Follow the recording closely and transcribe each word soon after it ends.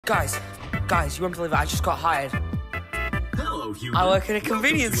Guys, you won't believe it, I just got hired. Hello, human. I work at a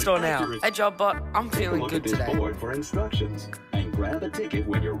convenience store now. Hey, job bot, I'm feeling good today. Look at this board for instructions and grab a ticket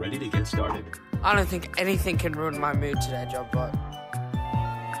when you're ready to get started. I don't think anything can ruin my mood today, job bot.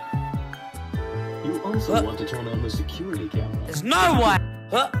 You also want to turn on the security camera. There's no way!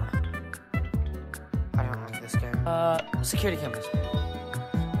 I don't like this game. Security cameras.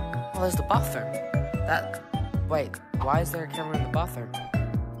 Oh, there's the bathroom. Wait, why is there a camera in the bathroom?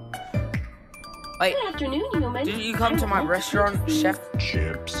 Wait, good afternoon, human. Didn't you come to my restaurant, Chef?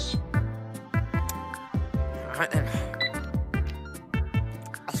 Chips. Alright then.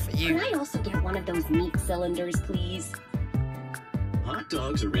 That's for you. Can I also get one of those meat cylinders, please? Hot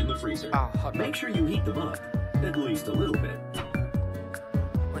dogs are in the freezer. Oh, hot Make dogs. sure you heat them up, at least a little bit.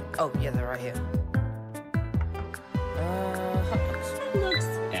 Wait, oh, yeah, they're right here. Hot dogs. That looks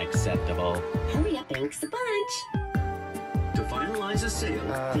Acceptable. hurry up, thanks a bunch. To finalize a sale,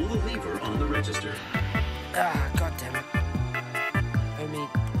 pull the lever on the register. God damn it. I mean,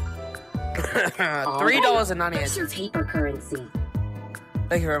 $3.98. Here's your paper currency.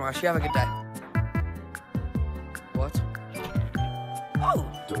 Thank you very much. You have a good day. What? Oh!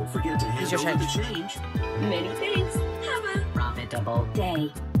 Don't forget to hand your over the change. change. Many thanks. Have a profitable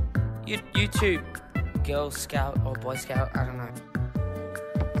day. You too, Girl Scout or Boy Scout, I don't know.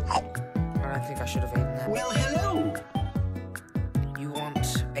 I don't think I should have eaten that. Well, hello. You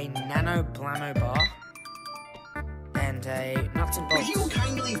want a Nano Blano bar and a nuts and bolts. Will you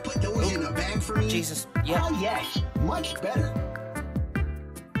kindly put those in a bag for me? Jesus, yep. Oh, yes. Much better.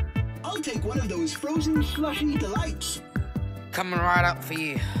 I'll take one of those frozen slushy delights. Coming right up for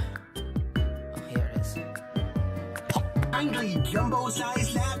you. Oh, here it is. Kindly jumbo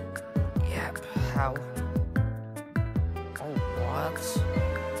size that. Yep, how? Oh, what?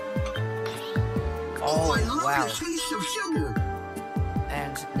 Oh, I love wow. the taste of sugar.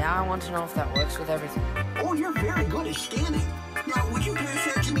 And now I want to know if that works with everything. Oh, you're very good at scanning. Now, would you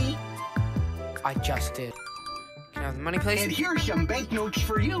pass that to me? I just did. Can I have the money, please? And here's some banknotes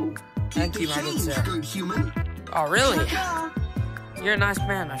for you. Thank Keep you, the my good change, sir. good human. Oh, really? Ta-ta. You're a nice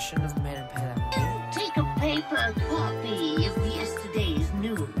man. I shouldn't have made him pay that. Take a paper copy of yesterday's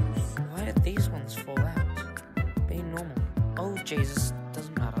news. Why did these ones fall out? Be normal. Oh, Jesus.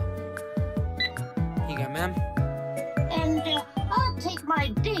 Doesn't matter. Here you go, ma'am. And I'll take my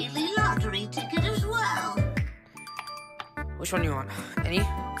daily lottery ticket as well. Which one you want? Any?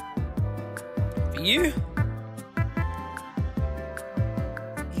 For you?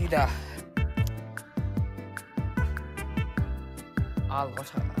 You'd,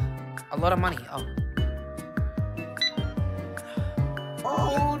 a lot of money. Oh.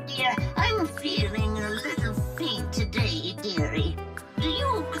 Oh dear, I'm feeling a little faint today, dearie. Do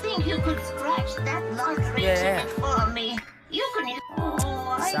you think you could scratch that lottery Yeah. ticket for me? You can.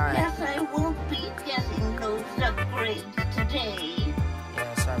 Oh, I Sorry. guess I won't be getting those upgrades today.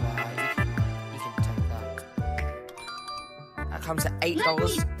 Yeah, sorry about that. You can take that. That comes at $8. Let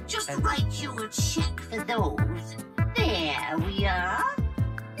me just and- write you a check for those. There we are. How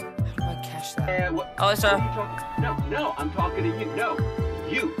do I cash that? What? Oh, sir. What are you talking? No, I'm talking to you. No,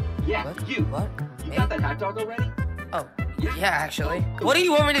 you. Yeah, What? you. What? You Me? got that hot dog already? Oh, yeah, actually. What do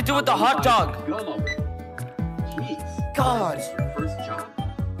you want me to do with the hot dog? Go over. Jeez. God. This is your first job?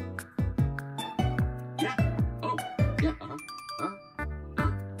 Yeah. Oh, yeah.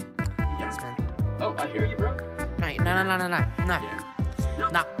 Yes, Yeah. man. Oh, I hear you, bro. No. Yeah.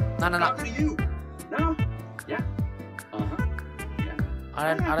 No. Talking to you. No. Yeah. Yeah.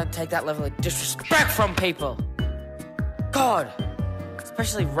 I don't take that level of disrespect from people. God.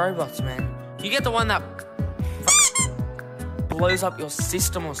 Especially robots, man. You get the one that blows up your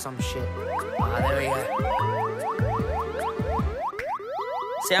system or some shit. Ah, there we go.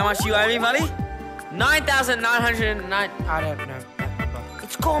 See how much you owe me, buddy? 9,909. I don't know.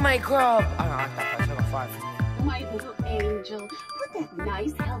 It's Gourmet Grub. I don't like that place. I got 5 from you. My little angel, put that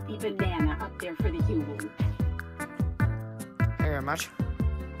nice healthy banana up there for the human. Thank you very much.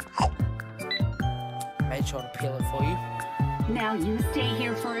 Made sure to peel it for you. Now you stay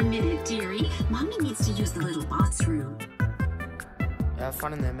here for a minute, dearie. Mommy needs to use the little boss room. Have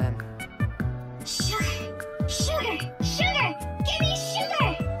fun in there, man. Sugar, sugar, sugar. Give me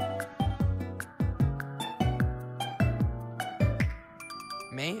sugar.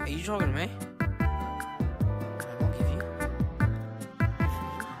 Me? Are you talking to me? I will give you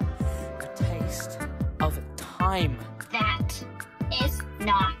a taste of time. That is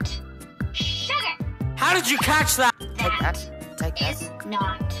not sugar. How did you catch that? Take that. Take that. Is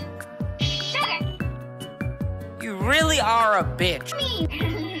not sugar. You really are a bitch. Me.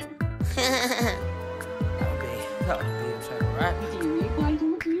 That would be a total, right? Dearie, why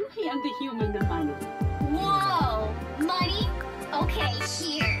don't you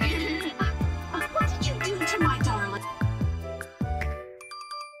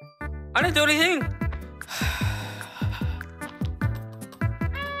can't do anything.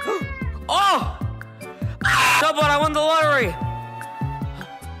 Oh! No, but I won the lottery.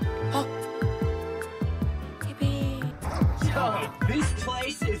 Yo, this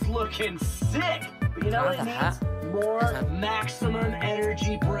place is looking sick. But you know what it needs? More maximum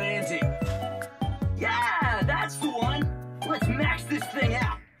energy branding. Yeah, that's the one. Let's max this thing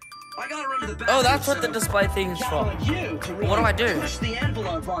out. I gotta run to the bathroom. Oh, that's what the display thing is for. Count on you to really What do I do? Push the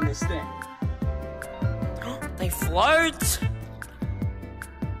envelope on this thing. They float.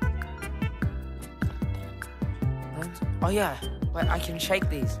 Oh yeah, wait, I can shake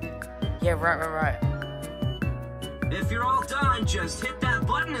these. Yeah, right. If you're all done, just hit that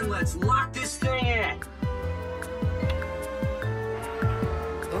button and let's lock this thing in.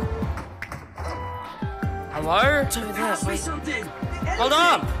 Hello? It's over there. Pass me Wait. something. Hold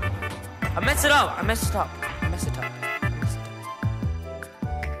on! I messed it up. It's more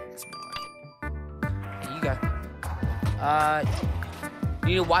like it. Here you go. You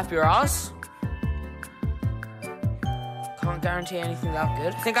need to wipe your ass? Can't guarantee anything that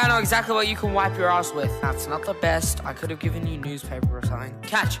good. I think I know exactly what you can wipe your ass with. That's not the best. I could have given you newspaper or something.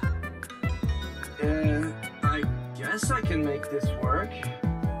 Catch! I guess I can make this work.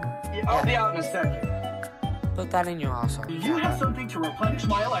 Yeah, I'll be out in a second. Put that in your asshole. You have something to replenish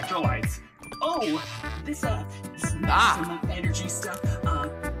my electrolytes. Oh, this maximum energy stuff,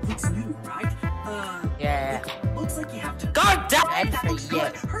 looks new, right? Yeah. Looks like you have to... God damn it! That looks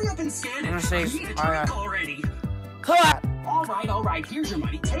good. Yeah. Hurry up and scan I'm it. gonna I say, need a alright. drink already. Alright. All right, here's your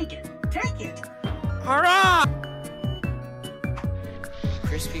money. Take it. Alright!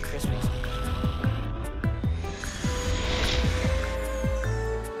 Crispy.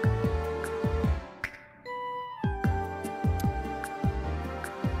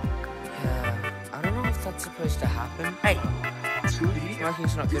 Yeah, I don't know if that's supposed to happen. Hey,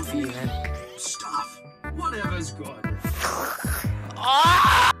 smoking's not good for you, man. Stuff. Whatever's good.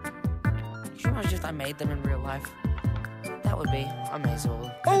 Ah! Could you imagine if I made them in real life? That would be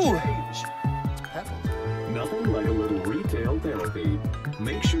amazing. Oh! It's purple. Nothing like a little retail therapy.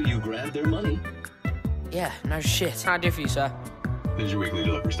 Make sure you grab their money. Yeah, no shit. What can I do for you, sir? This is your weekly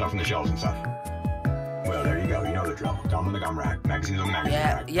delivery, stuff from the shelves and stuff. Well, there you go. You know the drill. Gum on the gum rack, magazines on the magazine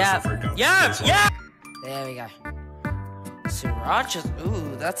rack. That's where it goes. This one. There we go. Sriracha.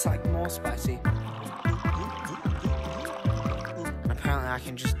 Ooh, that's like more spicy. Apparently I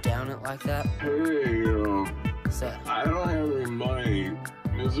can just down it like that. Hey, So, I don't have any money.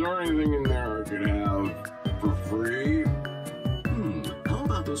 Is there anything in there I could have for free? How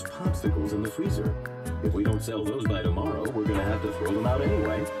about those popsicles in the freezer? If we don't sell those by tomorrow, we're gonna have to throw them out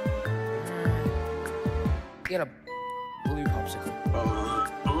anyway. get a blue popsicle.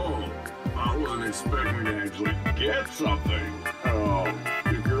 I wasn't expecting to actually get something.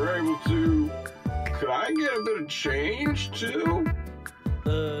 If you're able to, could I get a bit of change too?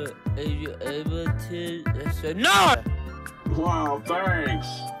 Are you able to? No! Wow, thanks.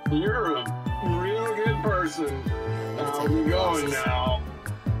 You're a real good person. I'm going now.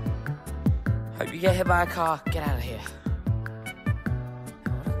 Hope you get hit by a car. Get out of here.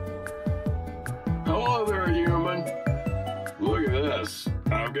 Hello there, human. Look at this.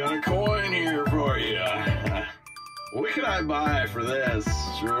 I've got a coin here for you. What can I buy for this?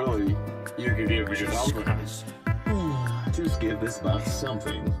 Surely you could give me something. Just give this box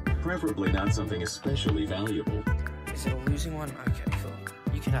something. Preferably not something especially valuable. Is it a losing one? Okay, cool.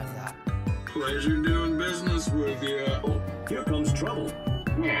 You can have that. Pleasure doing business with you. Oh, here comes trouble.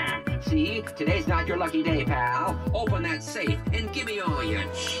 Yeah, see? Today's not your lucky day, pal. Open that safe and give me all your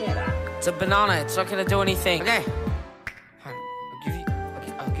cheddar. It's a banana. It's not gonna do anything. Okay. Hang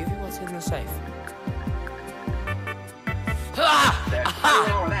on. I'll give you what's in the safe. I don't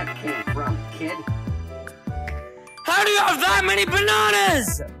know where that came from, kid. How do you have that many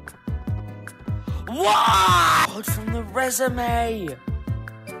bananas? What? Quote from the resume.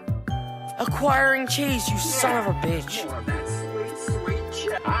 Acquiring cheese, you son of a bitch. More of that sweet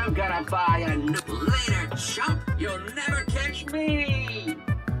cheddar. I'm gonna buy a new... Later, chump. You'll never catch me.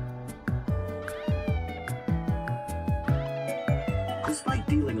 Despite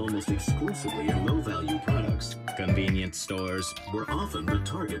dealing almost exclusively in low-value products, convenience stores were often the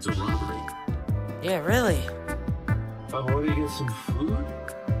targets of robbery. Yeah, really? I want to get some food.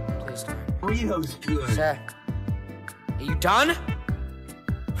 Please don't. Burrito's good. Sir, are you done?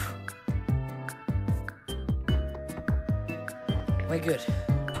 We're good.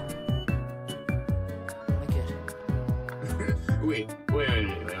 We're good. Wait.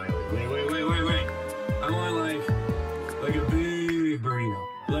 I want like a big burrito.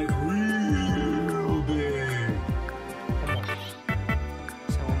 Like real big.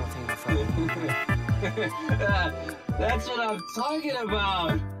 Say one more thing before we go. That's what I'm talking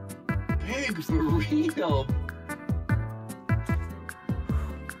about. Big for real.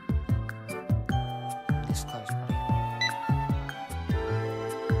 This close, buddy.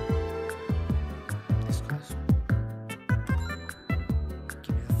 This close.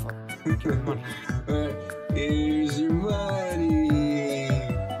 Give me the phone. Give me the money. Here's your money.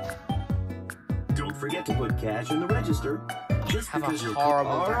 Don't forget to put cash in the register. Just Have because a you're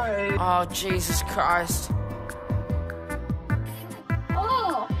horrible day. Alright. Oh, Jesus Christ.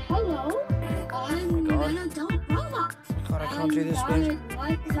 Oh, hello. I'm an adult robot. God, I can't do this, man.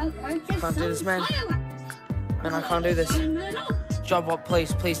 Can't do this, man. Man, I can't do this. Jobbot,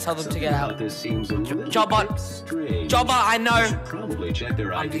 please tell them to get out. This seems a little Jobbot. bit strange. Jobbot, I You know. should probably check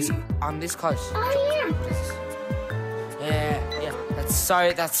their ID. I'm this close. I am. Yeah. That's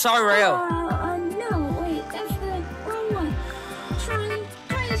so real. No, wait, that's the wrong one.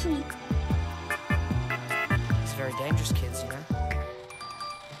 Try this one. It's very dangerous, kids, you know?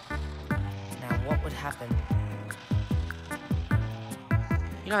 Now, what would happen?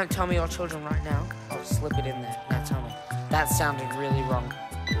 You don't tell me your children right now. I'll slip it in there. Now tell me. That sounded really wrong.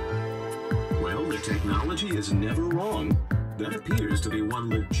 Well, the technology is never wrong. That appears to be one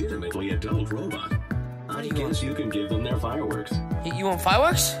legitimately adult robot. I guess you can give them their fireworks. You want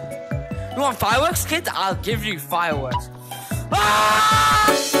fireworks? You want fireworks, kids? I'll give you fireworks.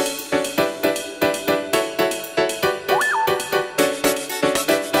 Ah!